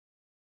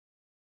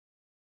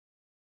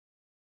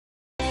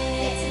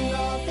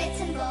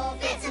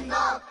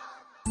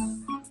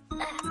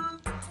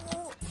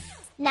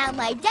Now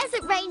my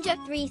Desert Ranger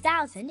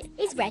 3000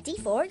 is ready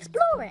for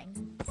exploring.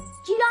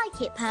 Do you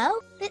like it,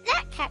 Pearl? But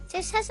that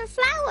cactus has a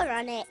flower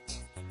on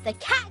it. The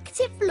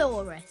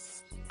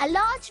Cactiflorus. A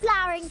large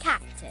flowering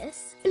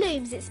cactus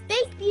blooms its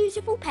big,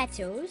 beautiful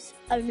petals.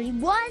 Only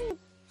one...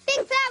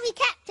 Big flowery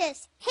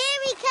cactus, here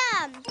we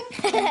come.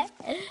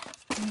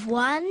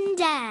 One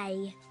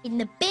day, in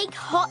the big,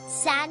 hot,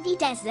 sandy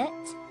desert,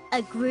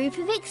 a group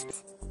of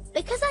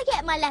Because I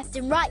get my left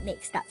and right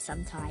mixed up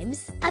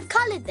sometimes, I've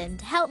coloured them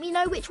to help me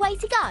know which way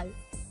to go.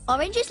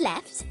 Orange is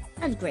left,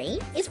 and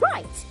green is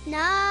right.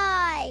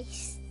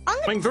 Nice.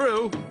 Coming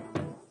through.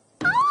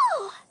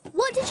 Oh!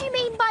 What did you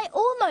mean by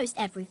almost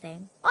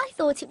everything? I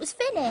thought it was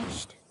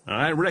finished.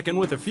 I reckon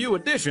with a few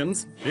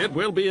additions, it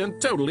will be in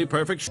totally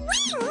perfect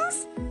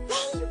Wings?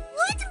 They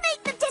would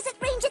make the Desert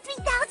Ranger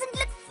 3000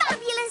 look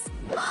fabulous.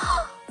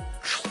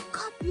 I've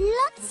got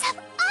lots of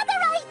other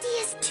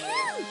ideas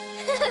too.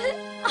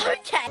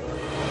 Okay.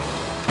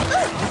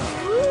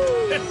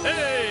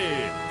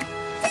 Hey!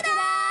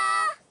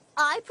 Ta-da!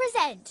 I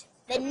present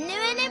the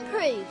new and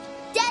improved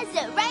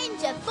Desert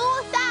Ranger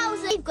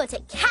 4000. We've got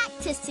a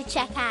cactus to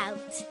check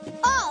out.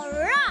 All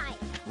right.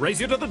 Race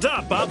you to the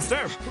top,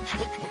 Bobster.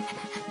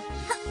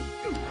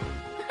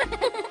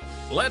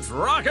 Let's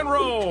rock and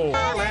roll.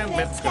 Pearl and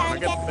Bitz gonna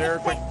get there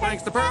quick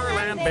thanks to Pearl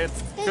and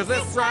Bitz, cause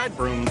this ride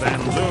brooms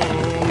and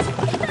zooms.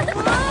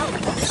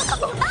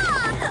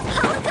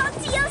 Hold on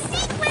to your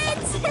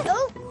sequence.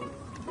 Oh,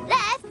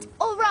 left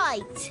or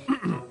right?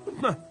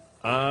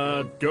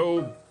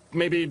 Go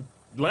maybe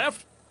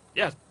left?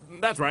 Yes,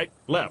 that's right,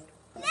 left.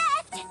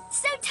 Left.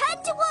 So turn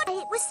toward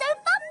it. Was so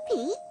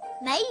bumpy.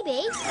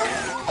 Maybe.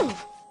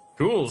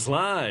 Cool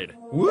slide.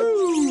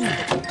 Woo!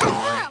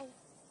 Oh.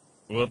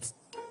 Whoops.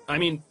 I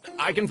mean,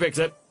 I can fix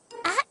it.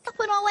 Up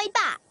on our way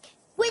back.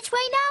 Which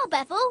way now,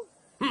 Bevel?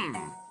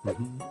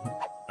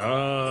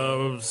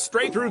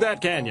 Straight through that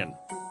canyon.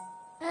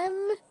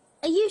 Are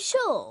you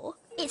sure?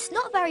 It's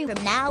not very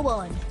from now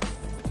on.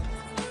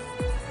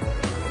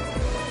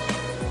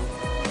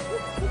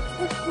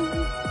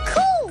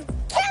 Cool!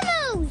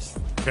 Camels!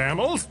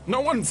 Camels?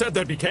 No one said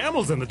there'd be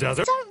camels in the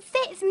desert. Don't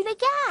fit through the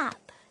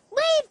gap.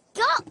 We've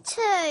got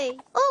to.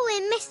 Oh, we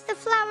missed the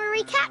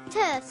flowery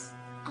cactus.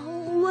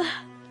 Oh.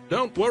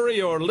 Don't worry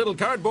your little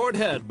cardboard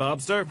head,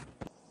 Bobster.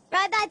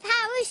 Robot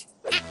powers,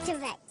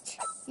 activate.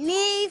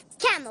 Move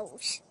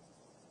camels.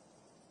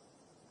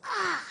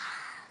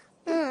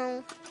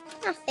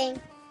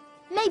 Nothing.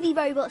 Maybe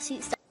robot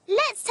suits.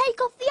 Let's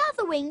take off the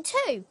other wing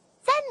too.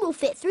 Then we'll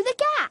fit through the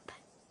gap.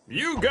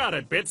 You got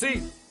it,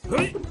 Bitsy.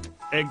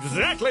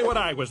 Exactly what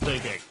I was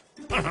thinking.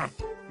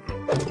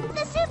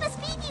 The super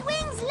speedy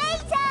wings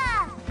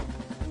later.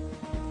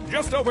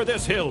 Just over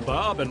this hill,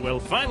 Bob, and we'll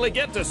finally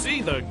get to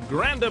see the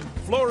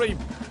Grandiflori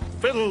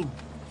Fiddle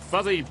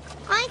Fuzzy.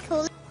 I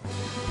call it.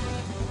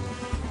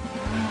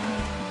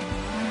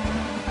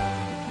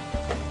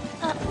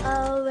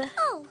 Uh-oh.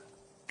 Oh.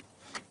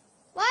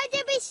 Why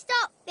did we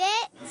stop,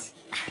 Bitz?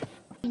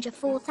 Ranger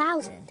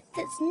 4000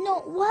 that's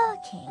not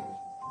working.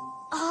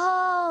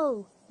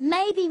 Oh,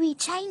 maybe we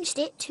changed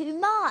it too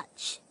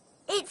much.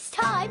 It's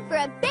time for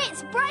a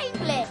Bitz brain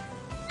blip.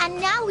 And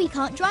now we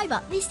can't drive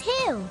up this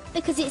hill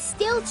because it's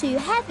still too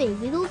heavy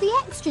with all the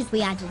extras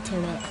we added to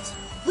it.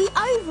 We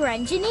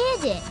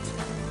over-engineered it.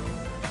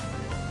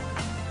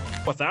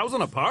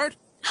 1,000 apart?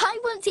 I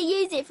want to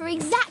use it for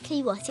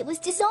exactly what it was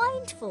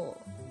designed for.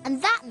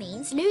 And that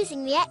means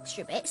losing the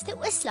extra bits that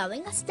were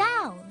slowing us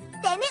down.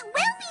 Then it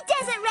will be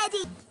desert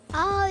ready.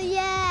 Oh,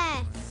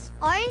 yes.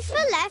 Orange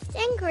for left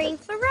and green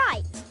for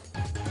right.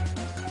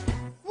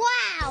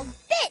 Wow,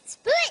 Bitz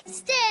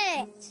blitzed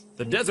it.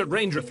 The Desert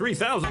Ranger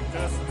 3000.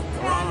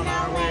 We're on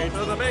our way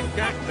to the big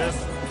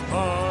cactus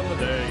on the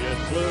day it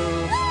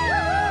blooms.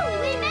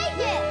 Woo! We made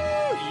it.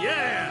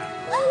 Yeah!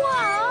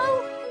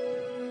 Whoa!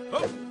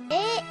 Oh,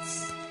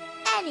 It's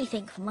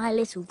anything for my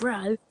little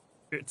bro.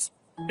 it's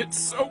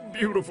so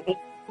beautiful.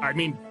 I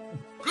mean,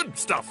 good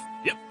stuff.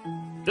 Yep.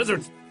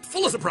 Desert's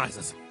full of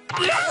surprises.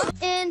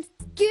 And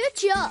good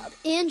job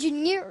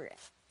engineering.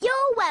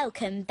 You're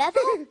welcome,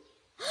 Bevel.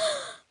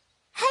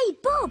 Hey,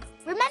 Bob,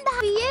 remember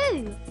how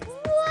you?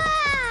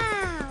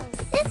 Wow!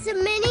 It's a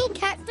mini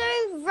cacto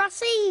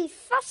Russy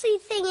fussy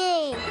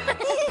thingy.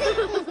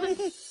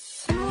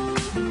 Bits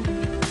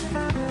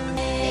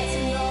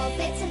and Bob,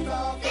 Bits and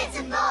Bob, Bits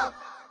and Bob.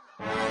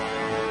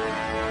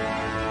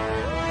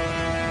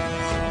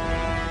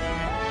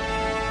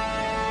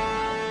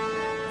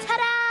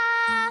 Ta-da!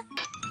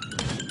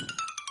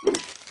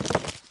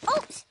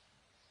 Oops!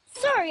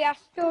 Sorry, I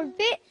stole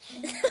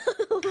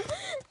Bitz.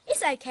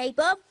 It's okay,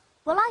 Bob.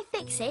 While I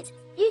fix it,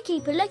 you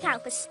keep a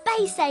lookout for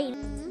space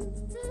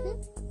aliens.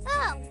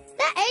 Oh,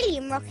 that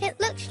alien rocket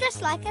looks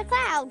just like a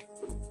cloud.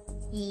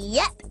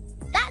 Yep,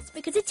 that's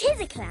because it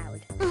is a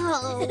cloud.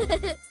 Oh.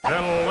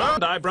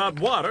 And I brought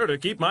water to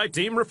keep my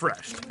team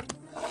refreshed.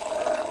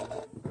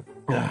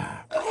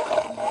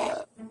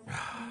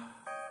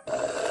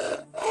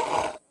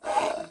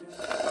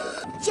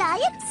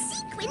 Giant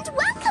sequined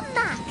welcome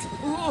mat.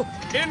 Ooh,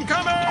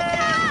 incoming!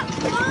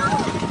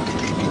 Oh.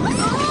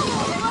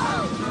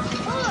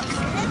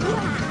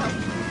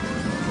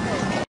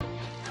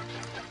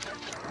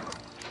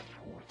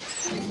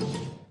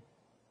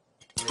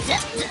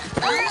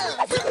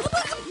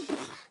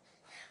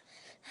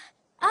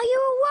 Are you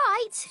all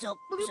right?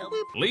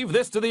 Leave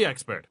this to the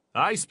expert.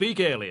 I speak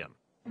alien.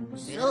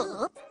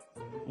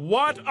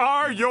 What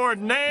are your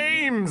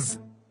names?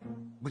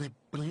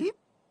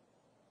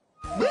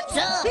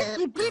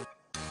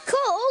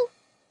 Cool.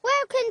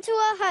 Welcome to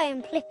our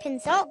home, Plip and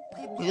Zop.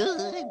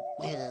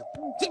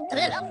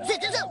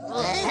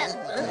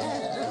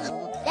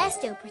 They're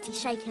still pretty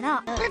shaken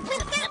up.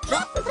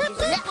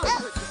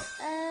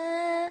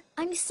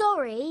 I'm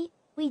sorry.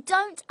 We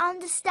don't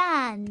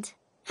understand.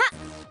 Ha!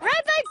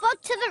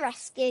 Robobot to the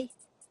rescue.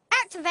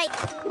 Activate.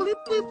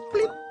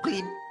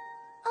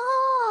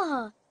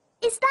 Oh,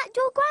 is that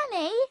your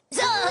granny?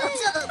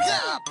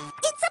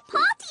 It's a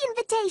party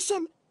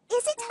invitation.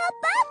 Is it her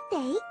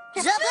birthday?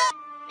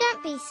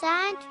 Don't be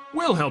sad.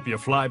 We'll help you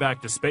fly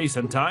back to space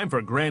in time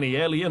for Granny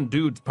Alien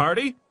Dude's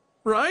party,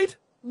 right?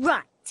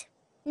 Right.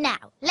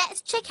 Now,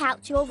 let's check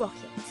out your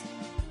rocket.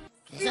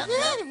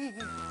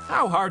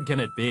 How hard can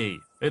it be?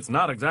 It's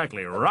not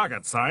exactly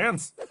rocket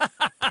science.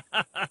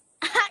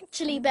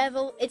 Actually,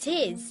 Bevel, it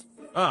is.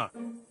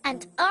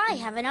 And I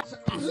have an...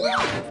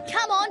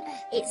 Come on,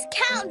 it's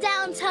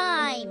countdown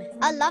time.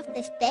 I love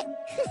this bit.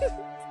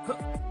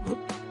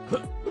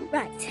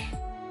 Right.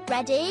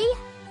 Ready?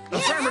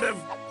 Affirmative.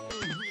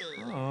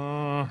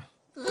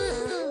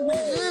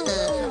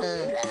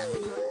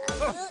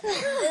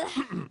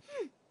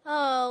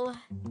 Oh,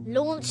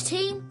 launch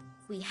team,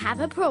 we have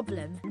a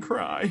problem.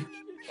 Cry.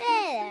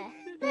 There.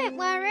 Don't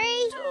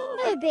worry.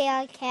 It'll be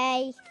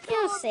okay.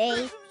 You'll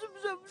see.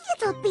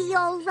 It'll be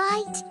all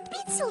right.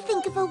 Bitz will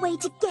think of a way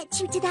to get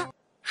you to that.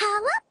 How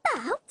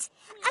about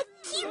a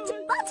cute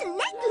button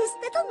necklace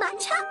that'll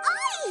match her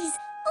eyes?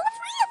 All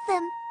three of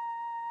them.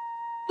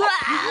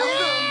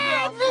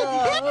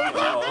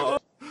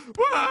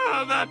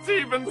 Wow, that's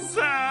even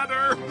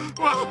sadder.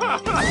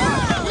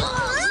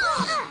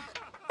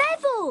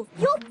 Bevel,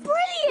 you're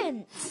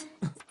brilliant.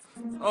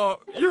 Oh,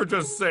 you're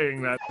just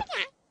saying that.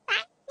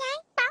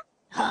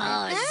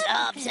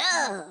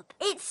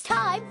 It's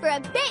time for a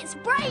Bitz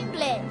Brain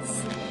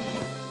Blitz.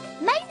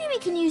 Maybe we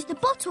can use the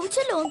bottle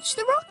to launch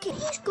the rocket.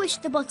 You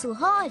squished the bottle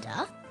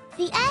harder.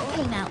 The air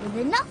came out with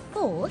enough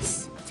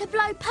force to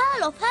blow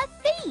Pearl off her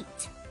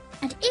feet.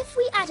 And if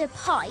we add a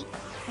pipe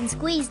and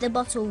squeeze the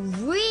bottle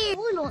really,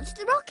 we'll launch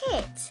the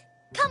rocket.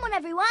 Come on,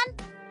 everyone.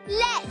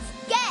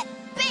 Let's get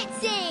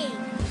Bitzy!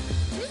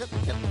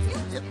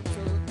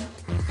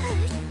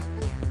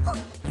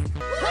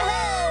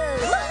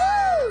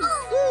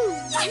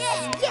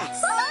 Yes!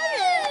 Yes!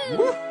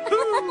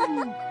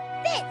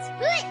 Bitz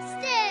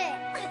blitzed it!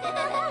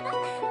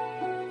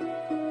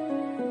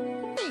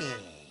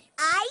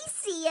 I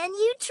see a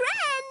new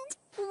trend.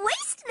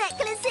 Waist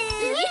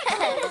necklaces.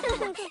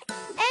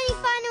 Any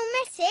final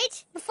message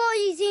before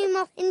you zoom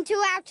off into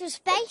outer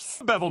space?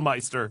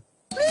 Bevelmeister.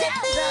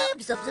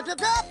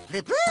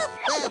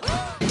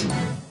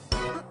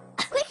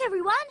 Quick,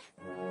 everyone.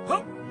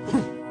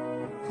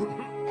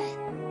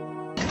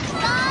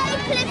 Bye,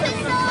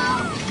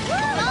 Clippersall!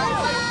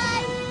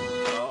 Bye-bye!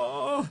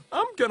 Oh,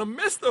 I'm gonna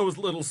miss those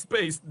little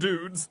space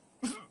dudes.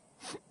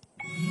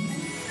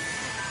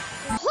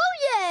 Oh,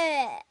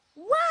 yeah!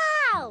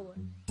 Wow!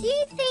 Do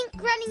you think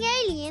Granny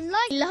Alien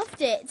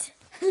Loved it.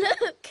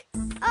 Look.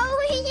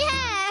 Oh,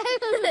 yeah!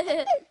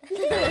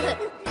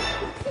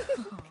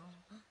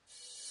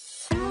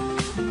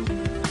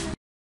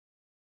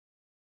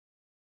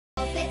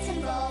 Bits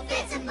and Bob,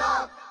 Bits and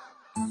Bob!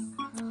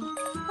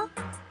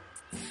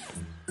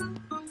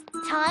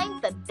 Time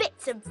for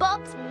Bitz and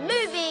Bob's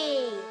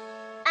movie.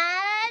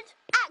 And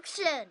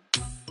action.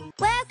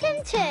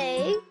 Welcome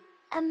to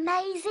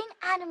Amazing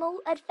Animal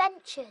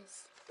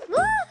Adventures.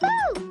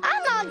 Woohoo!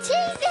 I'm on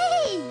TV!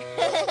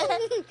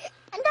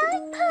 And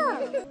I'm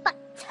Pearl. But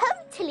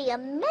totally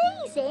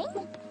amazing.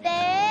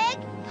 Big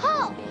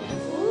hop!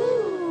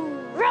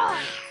 Roar!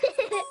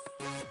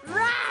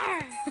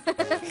 Roar!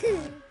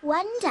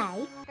 One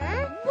day...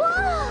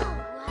 Whoa!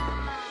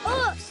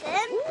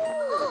 Awesome!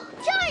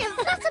 Giant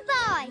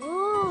flutterby!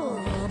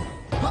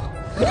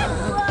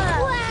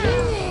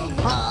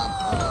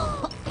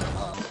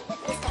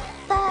 It's the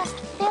first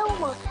film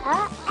of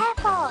her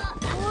ever.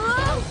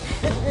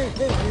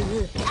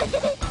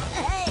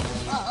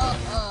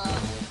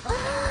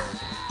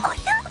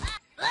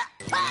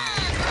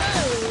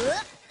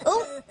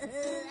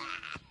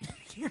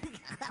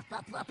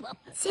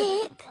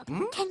 Zip,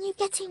 can you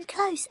get in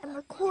close and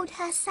record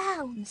her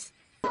sounds?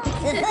 They're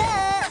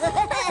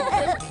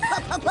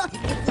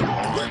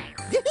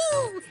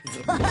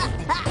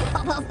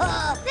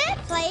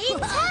playing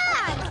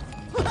tag!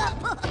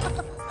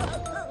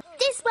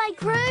 This way,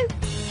 crew.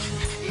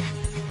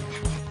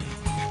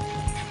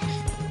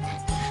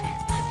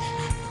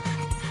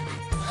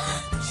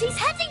 She's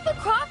heading for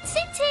Craft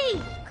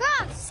City.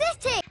 Craft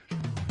City!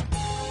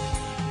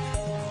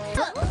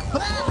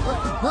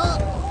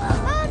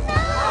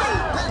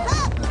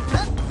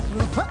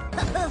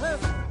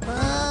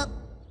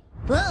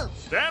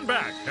 Stand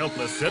back,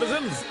 helpless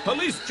citizens.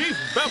 Police Chief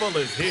Bevel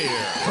is here.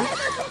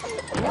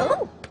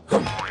 Oh.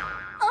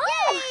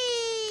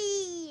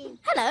 Yay!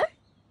 Hello.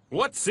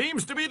 What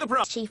seems to be the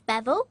problem? Chief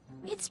Bevel,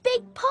 it's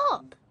Big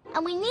Pop,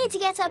 and we need to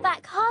get her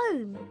back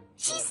home.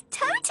 She's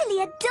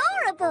totally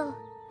adorable.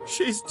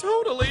 She's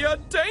totally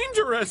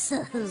dangerous.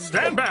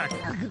 Stand back.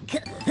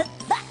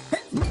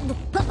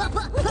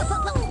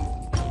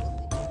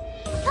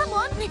 Come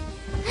on.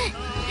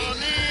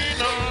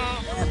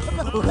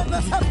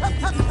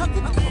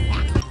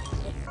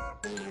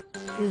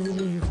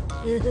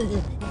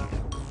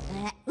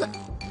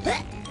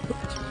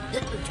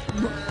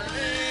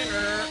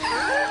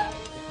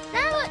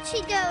 Now what's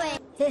she doing?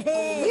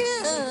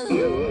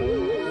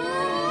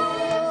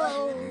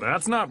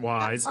 That's not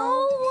wise.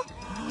 Oh,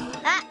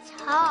 that's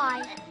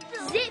high.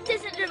 Zip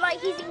doesn't look like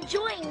he's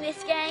enjoying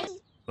this game.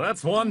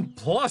 That's one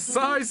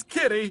plus-size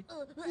kitty.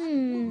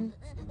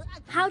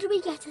 How do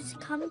we get her to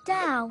come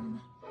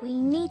down? We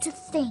need to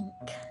think.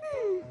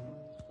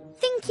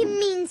 Thinking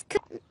means...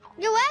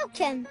 You're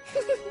welcome.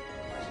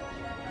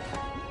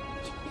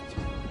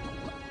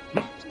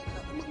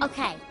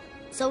 Okay,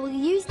 so we'll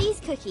use these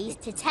cookies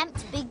to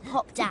tempt Big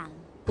Pop down.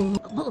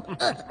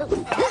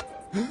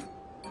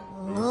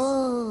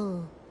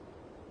 Oh.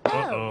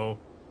 Uh-oh.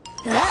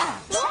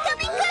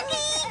 Incoming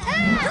cookie!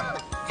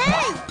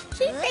 Hey!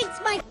 She thinks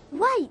my...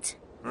 Wait,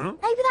 Huh?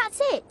 maybe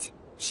that's it.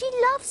 She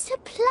loves to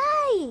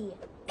play.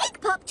 Big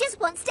Pop just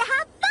wants to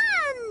have fun!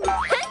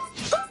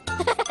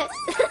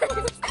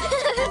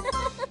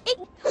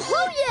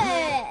 Oh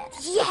yeah!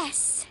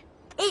 Yes!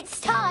 It's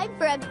time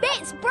for a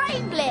Bitz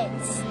Brain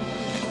Blitz!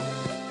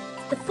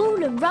 The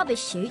fallen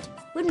rubbish chute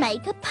would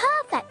make a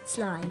perfect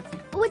slide,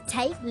 but would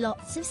take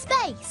lots of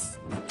space.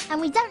 And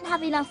we don't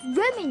have enough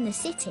room in the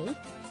city.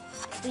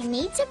 We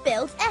need to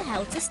build a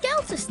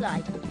helter-skelter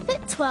slide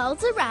that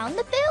twirls around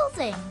the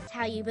building. That's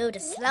how you build a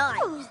slide.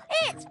 Oh.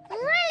 It's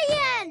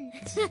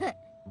brilliant!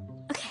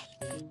 Okay.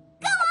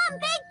 Go on,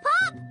 Big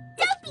Pop!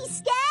 Don't be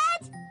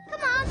scared!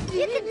 Come on,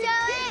 you can do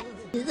it!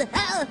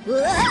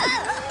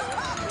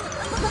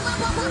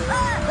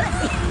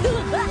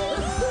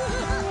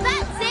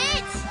 That's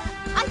it!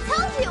 I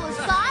told you it was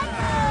fun!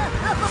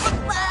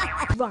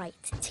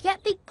 Right, to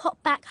get Big Pop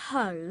back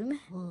home...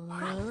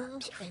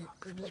 Okay,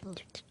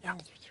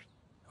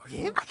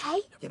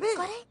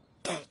 got it?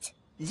 Good.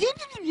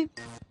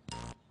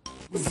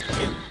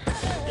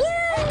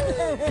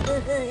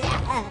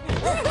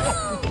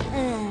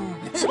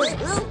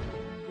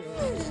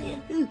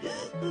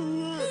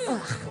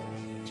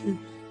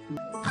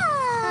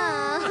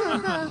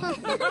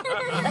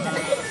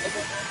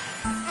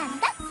 And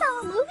that's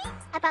our movie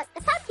about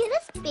the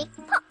fabulous Big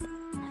Pop, a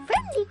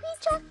friendly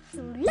creature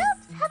who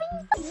loves having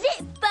fun.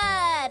 Zip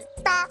bird!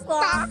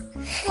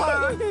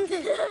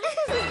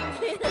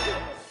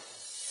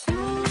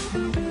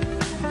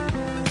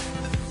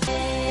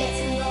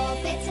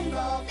 Bits and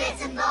Bob,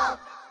 Bits and Bob.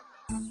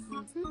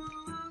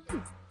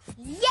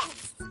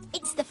 Yes!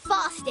 It's the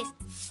fastest,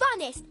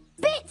 funnest,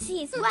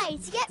 bitsiest way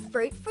to get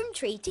fruit from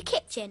tree to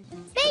kitchen.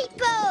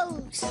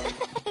 Meatballs!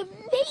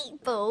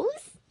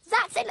 Meatballs?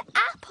 That's an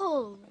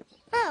apple.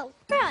 Oh,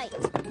 right.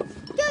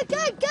 Go,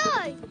 go,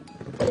 go!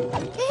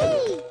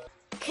 Hey!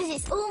 Because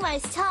it's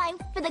almost time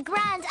for the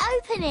grand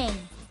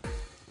opening.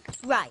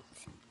 Right.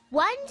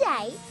 One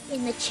day,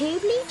 in the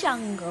Tubely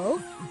jungle,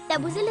 there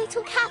was a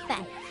little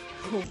cafe.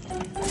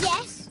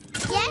 Yes,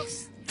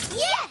 yes,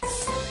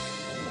 yes!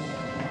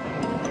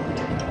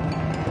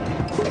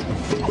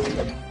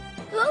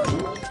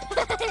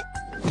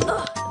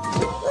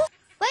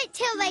 Wait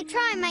till they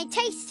try my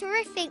Taste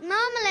Terrific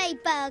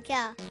Marmalade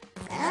Burger.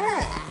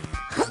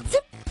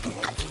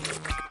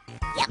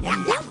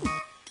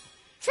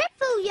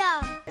 Triple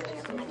yum!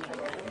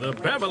 The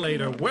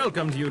Bevelator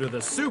welcomed you to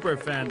the super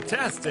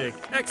fantastic,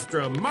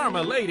 extra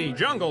marmalade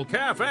jungle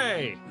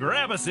cafe.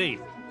 Grab a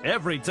seat.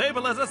 Every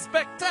table has a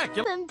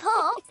spectacular... And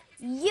Pop,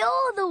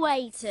 you're the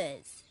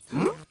waiters.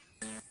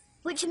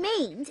 Which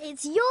means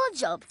it's your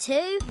job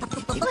to...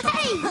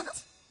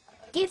 Wait!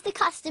 Give the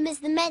customers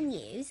the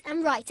menus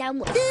and write down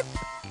what...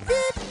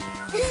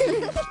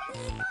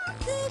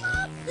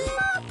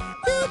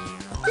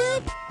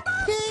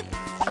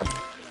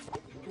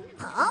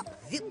 Pop,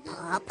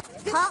 pop,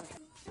 pop,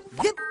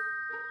 zip.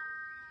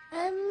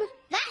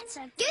 That's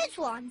a good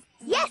one.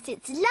 Yes,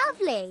 it's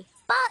lovely.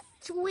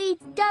 But we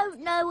don't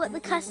know what the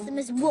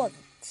customers want.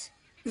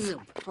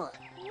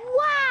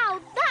 Wow,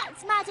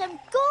 that's Madame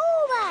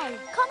Gourmet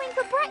coming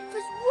for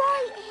breakfast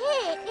right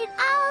here in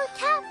our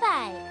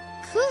cafe.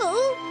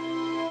 Cool.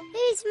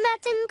 Who's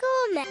Madame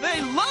Gourmet?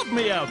 They love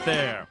me out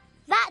there.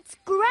 That's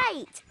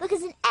great,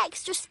 because an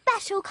extra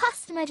special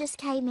customer just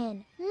came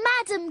in.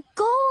 Madame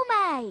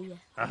Gourmet.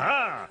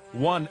 Aha!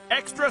 One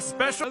extra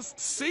special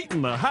seat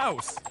in the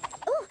house.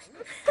 Oh.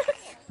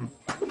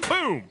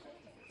 Boom!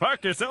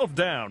 Park yourself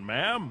down,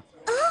 ma'am.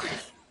 Oh,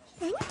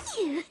 thank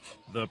you.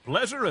 The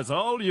pleasure is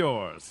all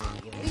yours.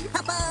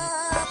 Yum!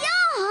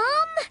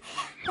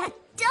 That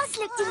does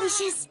look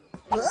delicious.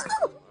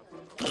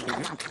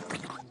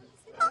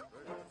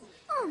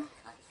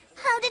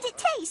 How did it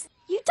taste?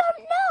 You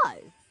don't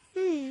know?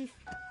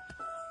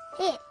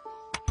 Here.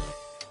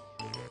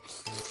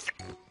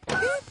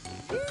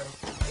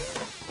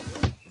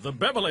 The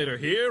Bevelator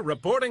here,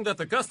 reporting that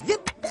the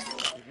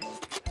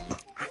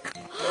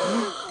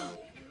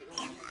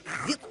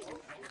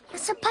You're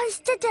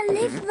supposed to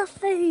deliver the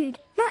food,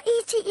 not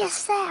eat it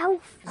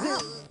yourself.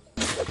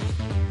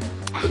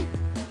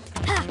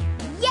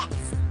 Yes!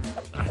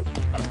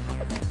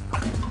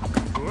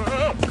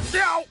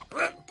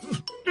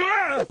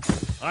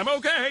 I'm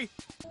okay.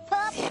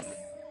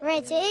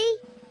 Ready,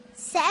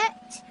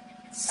 set,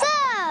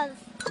 serve!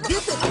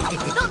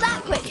 Not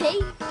that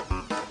quickly.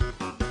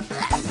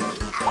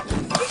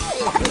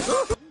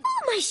 Oh,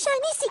 my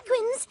shiny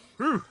sequins!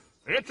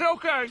 It's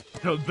okay.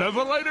 The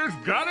Bevelator's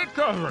got it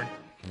covered.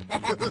 I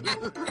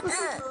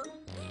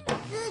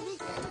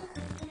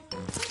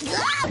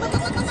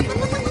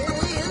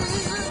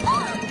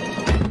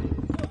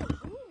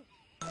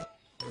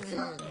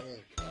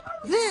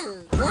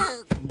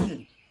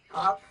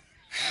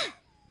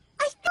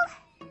thought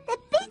the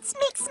Bitz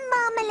mix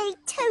marmalade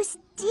toast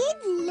did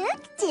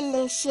look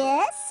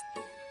delicious.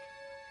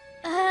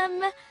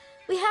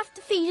 We have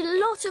to feed a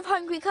lot of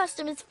hungry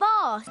customers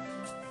fast.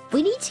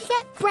 We need to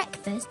get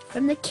breakfast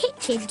from the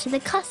kitchen to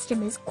the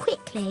customers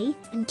quickly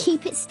and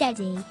keep it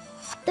steady.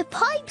 The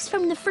pipes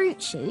from the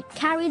fruit chute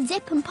carry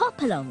Zip and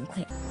Pop along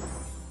quick.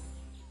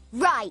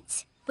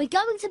 Right, we're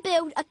going to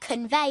build a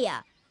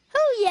conveyor.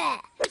 Oh, yeah.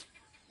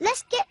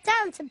 Let's get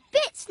down to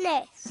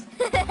Bitzless.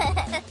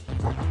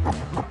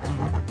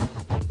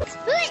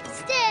 Split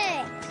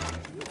stick!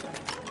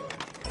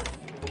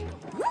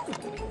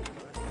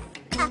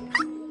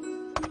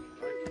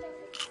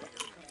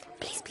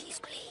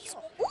 Please.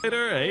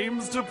 Bevelator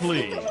aims to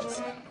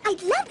please.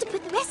 I'd love to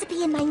put the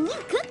recipe in my new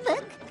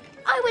cookbook.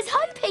 I was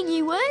hoping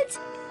you would.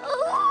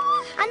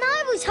 Oh, and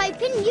I was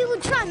hoping you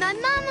would try my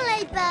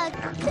marmalade bug.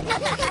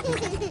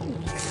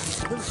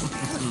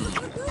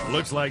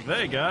 Looks like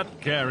they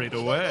got carried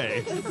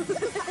away.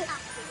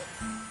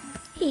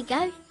 Here you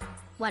go.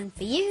 One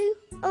for you.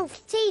 Oh,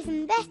 it's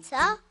even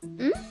better.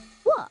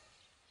 What?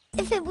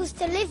 If it was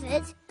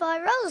delivered by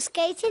roller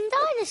skating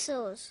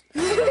dinosaurs.